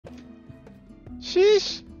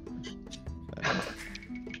Sheesh.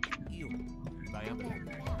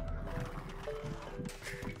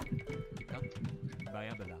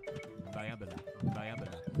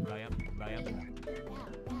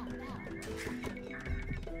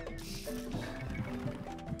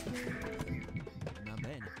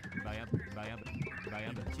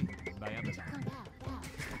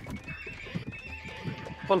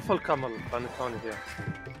 Full camel on Tony here.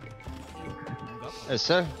 Yes,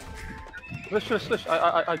 sir. Wish.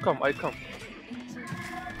 I come.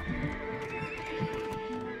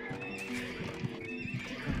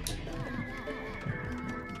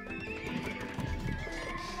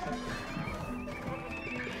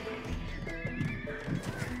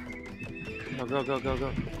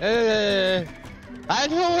 Go. Hey, I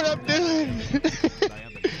know what I'm doing.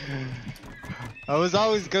 I was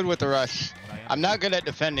always good with the rush. I'm not good at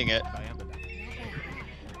defending it.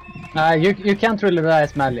 You can't really die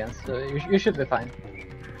as Malians, so you should be fine.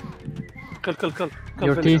 Kill.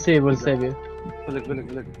 Your TC will save you.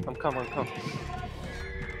 Billig. I'm come.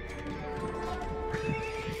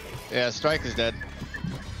 Yeah, Strike is dead.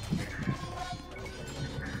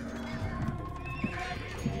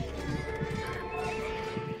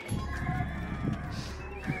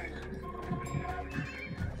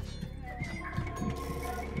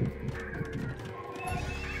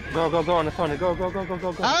 Go on Tony. Go.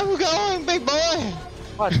 I'm going, big boy.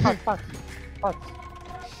 Pass.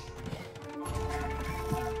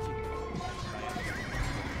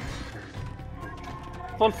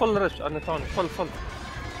 Full rush on Tony. Full rush.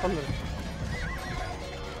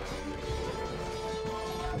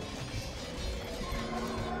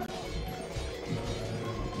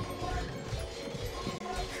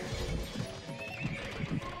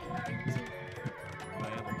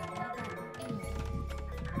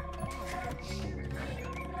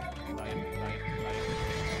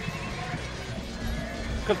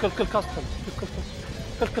 Kill castle.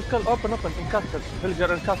 Kill. Open in castle.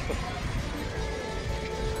 Vilgar and castle.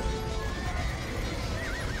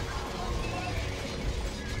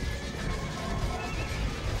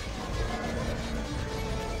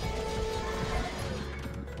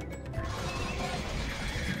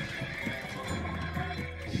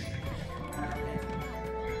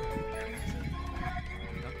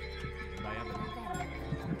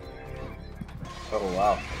 Oh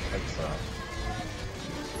wow, that's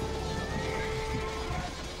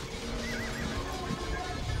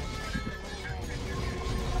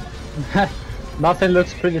Nothing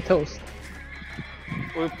looks pretty toast.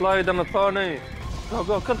 We played on Tony.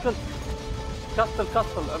 Go, kill.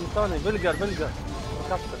 Castle, and Tony. Vilgar.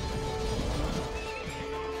 Castle.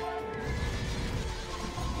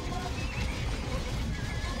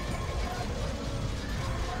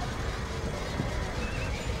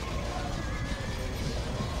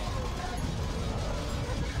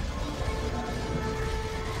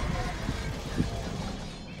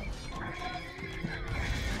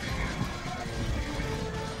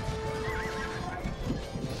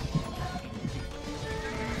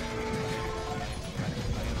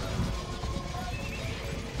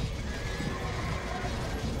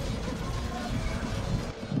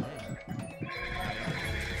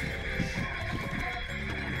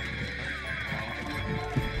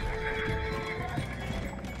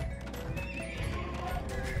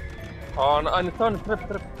 Oh, and Tony, trip.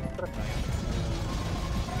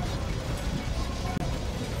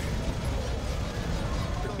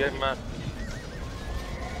 Good game, man.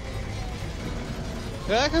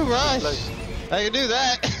 I can rush. I can do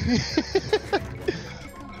that.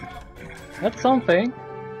 That's something.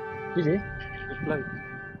 GG. Good play.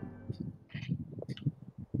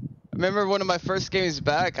 Remember one of my first games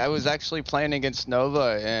back, I was actually playing against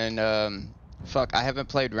Nova, and fuck, I haven't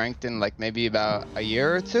played ranked in like maybe about a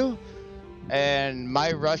year or two. And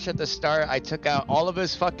my rush at the start, I took out all of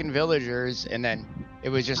his fucking villagers, and then it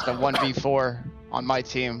was just a 1v4 on my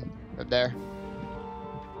team right there.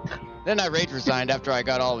 Then I rage resigned after I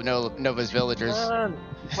got all of Nova's villagers. Man,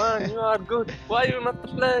 you are good. Why you not to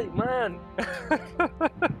play, man?